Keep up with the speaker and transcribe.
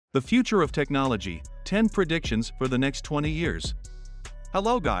The future of technology, 10 predictions for the next 20 years.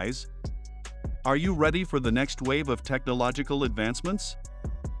 Hello guys! Are you ready for the next wave of technological advancements?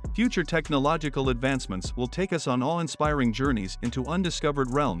 Future technological advancements will take us on awe-inspiring journeys into undiscovered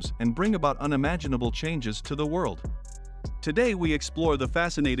realms and bring about unimaginable changes to the world. Today we explore the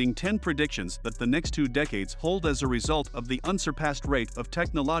fascinating 10 predictions that the next 2 decades hold as a result of the unsurpassed rate of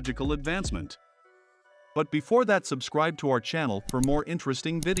technological advancement. But before that, subscribe to our channel for more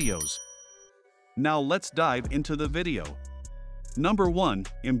interesting videos. Now let's dive into the video. Number 1.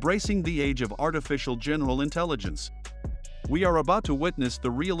 Embracing the age of artificial general intelligence. We are about to witness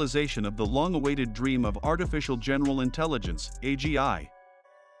the realization of the long-awaited dream of artificial general intelligence, AGI.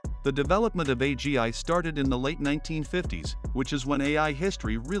 The development of AGI started in the late 1950s, which is when AI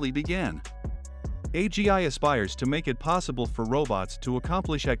history really began. AGI aspires to make it possible for robots to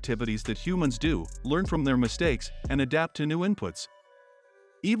accomplish activities that humans do, learn from their mistakes, and adapt to new inputs.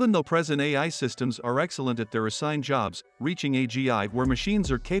 Even though present AI systems are excellent at their assigned jobs, reaching AGI where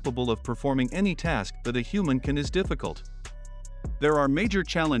machines are capable of performing any task that a human can is difficult. There are major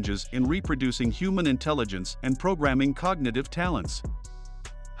challenges in reproducing human intelligence and programming cognitive talents.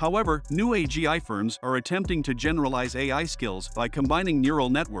 However, new AGI firms are attempting to generalize AI skills by combining neural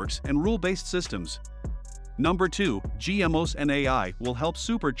networks and rule-based systems. Number 2. GMOs and AI will help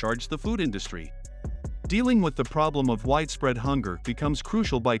supercharge the food industry. Dealing with the problem of widespread hunger becomes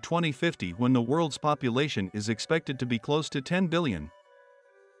crucial by 2050 when the world's population is expected to be close to 10 billion.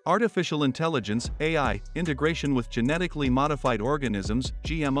 Artificial intelligence, AI, integration with genetically modified organisms,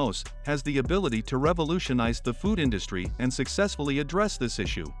 GMOs, has the ability to revolutionize the food industry and successfully address this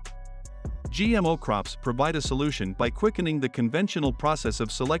issue. GMO crops provide a solution by quickening the conventional process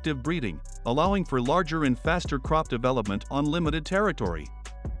of selective breeding, allowing for larger and faster crop development on limited territory.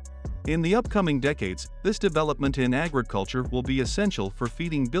 In the upcoming decades, this development in agriculture will be essential for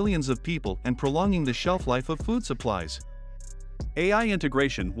feeding billions of people and prolonging the shelf life of food supplies. AI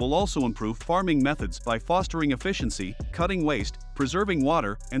integration will also improve farming methods by fostering efficiency, cutting waste, preserving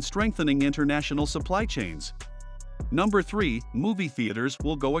water, and strengthening international supply chains. Number 3. Movie theaters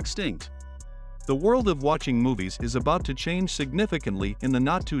will go extinct. The world of watching movies is about to change significantly in the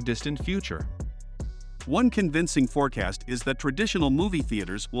not-too-distant future. One convincing forecast is that traditional movie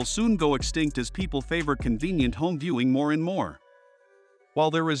theaters will soon go extinct as people favor convenient home viewing more and more. While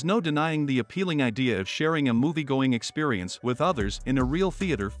there is no denying the appealing idea of sharing a movie-going experience with others in a real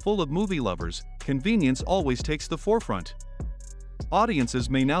theater full of movie lovers, convenience always takes the forefront. Audiences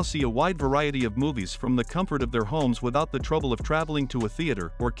may now see a wide variety of movies from the comfort of their homes without the trouble of traveling to a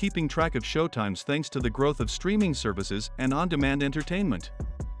theater or keeping track of showtimes thanks to the growth of streaming services and on-demand entertainment.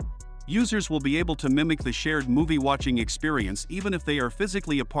 Users will be able to mimic the shared movie-watching experience even if they are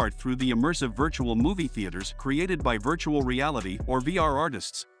physically apart through the immersive virtual movie theaters created by virtual reality or VR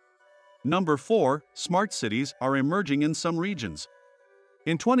artists. Number 4. Smart cities are emerging in some regions.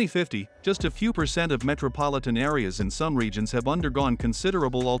 In 2050, just a few % of metropolitan areas in some regions have undergone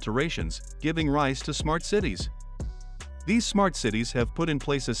considerable alterations, giving rise to smart cities. These smart cities have put in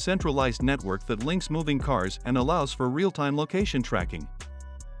place a centralized network that links moving cars and allows for real-time location tracking.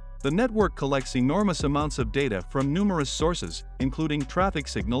 The network collects enormous amounts of data from numerous sources, including traffic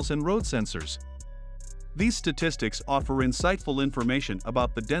signals and road sensors. These statistics offer insightful information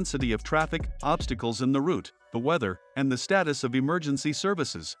about the density of traffic, obstacles in the route, the weather, and the status of emergency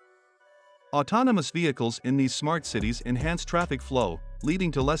services. Autonomous vehicles in these smart cities enhance traffic flow,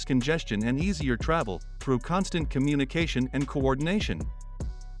 leading to less congestion and easier travel through constant communication and coordination.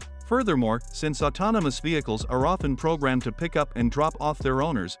 Furthermore, since autonomous vehicles are often programmed to pick up and drop off their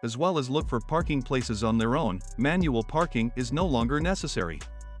owners as well as look for parking places on their own, manual parking is no longer necessary.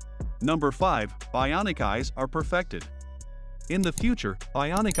 Number 5. Bionic eyes are perfected. In the future,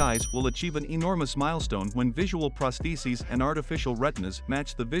 bionic eyes will achieve an enormous milestone when visual prostheses and artificial retinas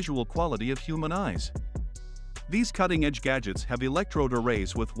match the visual quality of human eyes. These cutting-edge gadgets have electrode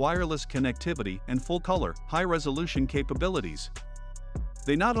arrays with wireless connectivity and full-color, high-resolution capabilities.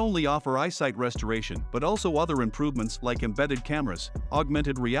 They not only offer eyesight restoration but also other improvements like embedded cameras,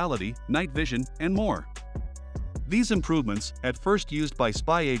 augmented reality, night vision, and more. These improvements, at first used by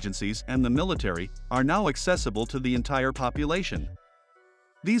spy agencies and the military, are now accessible to the entire population.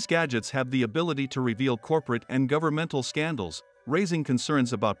 These gadgets have the ability to reveal corporate and governmental scandals, raising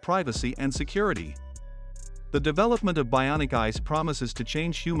concerns about privacy and security. The development of bionic eyes promises to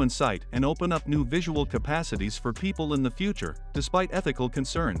change human sight and open up new visual capacities for people in the future, despite ethical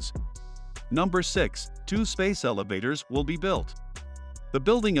concerns. Number 6. 2 space elevators will be built. The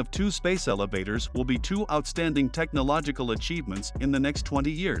building of 2 space elevators will be 2 outstanding technological achievements in the next 20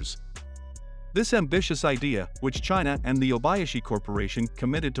 years. This ambitious idea, which China and the Obayashi Corporation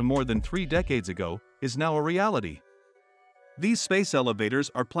committed to more than 3 decades ago, is now a reality. These space elevators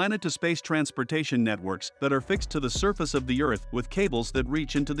are planet-to-space transportation networks that are fixed to the surface of the Earth with cables that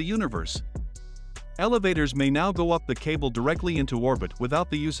reach into the universe. Elevators may now go up the cable directly into orbit without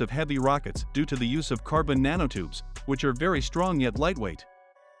the use of heavy rockets due to the use of carbon nanotubes, which are very strong yet lightweight.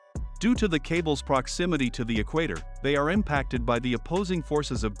 Due to the cable's proximity to the equator, they are impacted by the opposing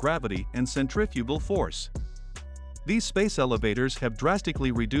forces of gravity and centrifugal force. These space elevators have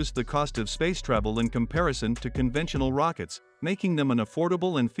drastically reduced the cost of space travel in comparison to conventional rockets, making them an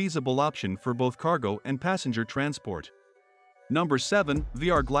affordable and feasible option for both cargo and passenger transport. Number 7.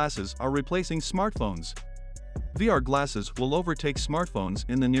 VR glasses are replacing smartphones. VR glasses will overtake smartphones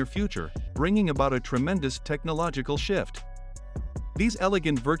in the near future, bringing about a tremendous technological shift. These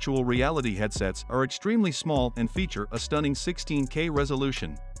elegant virtual reality headsets are extremely small and feature a stunning 16K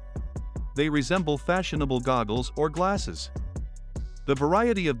resolution. They resemble fashionable goggles or glasses. The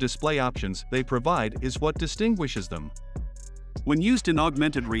variety of display options they provide is what distinguishes them. When used in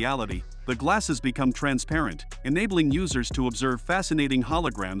augmented reality, the glasses become transparent, enabling users to observe fascinating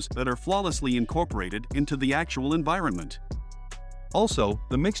holograms that are flawlessly incorporated into the actual environment. Also,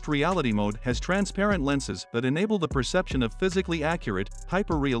 the mixed reality mode has transparent lenses that enable the perception of physically accurate,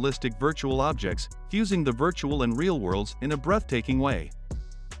 hyper-realistic virtual objects, fusing the virtual and real worlds in a breathtaking way.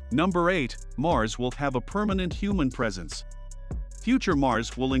 Number 8. Mars will have a permanent human presence. Future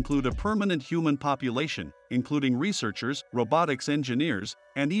Mars will include a permanent human population, including researchers, robotics engineers,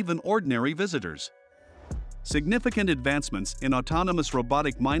 and even ordinary visitors. Significant advancements in autonomous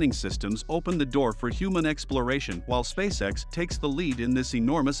robotic mining systems open the door for human exploration while SpaceX takes the lead in this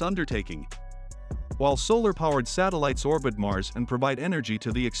enormous undertaking. While solar-powered satellites orbit Mars and provide energy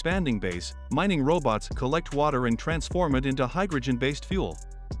to the expanding base, mining robots collect water and transform it into hydrogen-based fuel.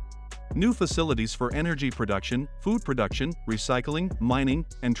 New facilities for energy production, food production, recycling, mining,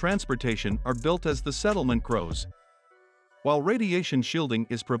 and transportation are built as the settlement grows. While radiation shielding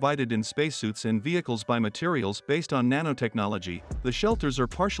is provided in spacesuits and vehicles by materials based on nanotechnology, the shelters are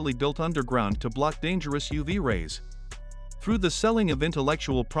partially built underground to block dangerous UV rays. Through the selling of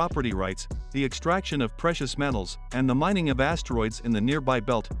intellectual property rights, the extraction of precious metals, and the mining of asteroids in the nearby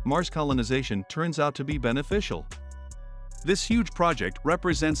belt, Mars colonization turns out to be beneficial. This huge project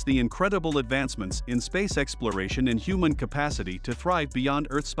represents the incredible advancements in space exploration and human capacity to thrive beyond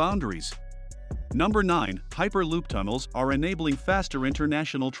Earth's boundaries. Number 9. Hyperloop tunnels are enabling faster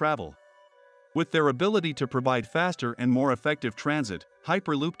international travel. With their ability to provide faster and more effective transit,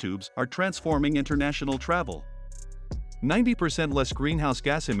 Hyperloop tubes are transforming international travel. 90% less greenhouse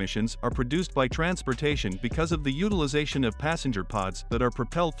gas emissions are produced by transportation because of the utilization of passenger pods that are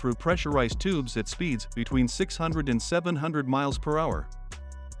propelled through pressurized tubes at speeds between 600 and 700 miles per hour.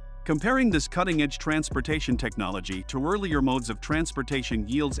 Comparing this cutting-edge transportation technology to earlier modes of transportation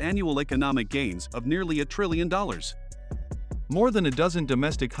yields annual economic gains of nearly $1 trillion. More than a dozen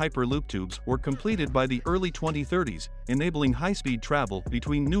domestic Hyperloop tubes were completed by the early 2030s, enabling high-speed travel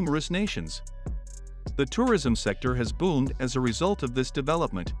between numerous nations. The tourism sector has boomed as a result of this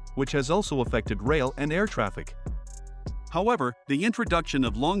development, which has also affected rail and air traffic. However, the introduction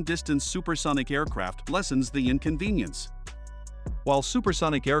of long-distance supersonic aircraft lessens the inconvenience. While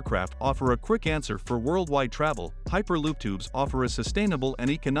supersonic aircraft offer a quick answer for worldwide travel, Hyperloop tubes offer a sustainable and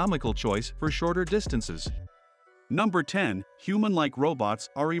economical choice for shorter distances. Number 10. Human-like robots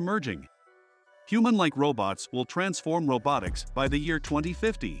are emerging. Human-like robots will transform robotics by the year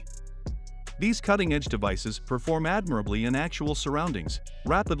 2050. These cutting-edge devices perform admirably in actual surroundings,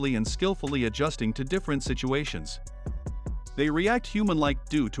 rapidly and skillfully adjusting to different situations. They react human-like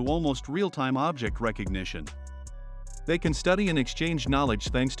due to almost real-time object recognition. They can study and exchange knowledge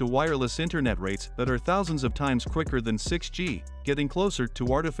thanks to wireless internet rates that are thousands of times quicker than 6G, getting closer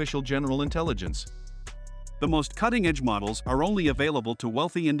to artificial general intelligence. The most cutting-edge models are only available to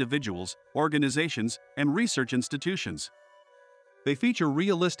wealthy individuals, organizations, and research institutions. They feature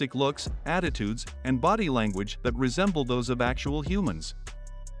realistic looks, attitudes, and body language that resemble those of actual humans.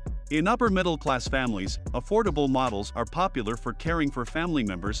 In upper-middle-class families, affordable models are popular for caring for family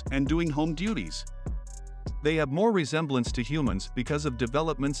members and doing home duties. They have more resemblance to humans because of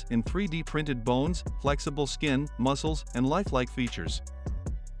developments in 3D printed bones, flexible skin, muscles, and lifelike features.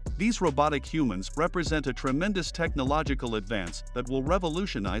 These robotic humans represent a tremendous technological advance that will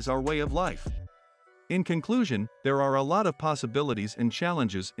revolutionize our way of life. In conclusion, there are a lot of possibilities and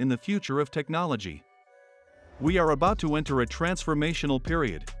challenges in the future of technology. We are about to enter a transformational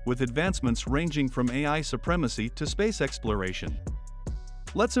period, with advancements ranging from AI supremacy to space exploration.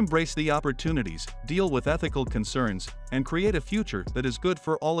 Let's embrace the opportunities, deal with ethical concerns, and create a future that is good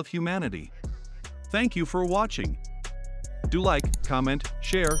for all of humanity. Thank you for watching. Do like, comment,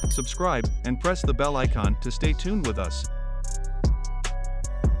 share, subscribe, and press the bell icon to stay tuned with us.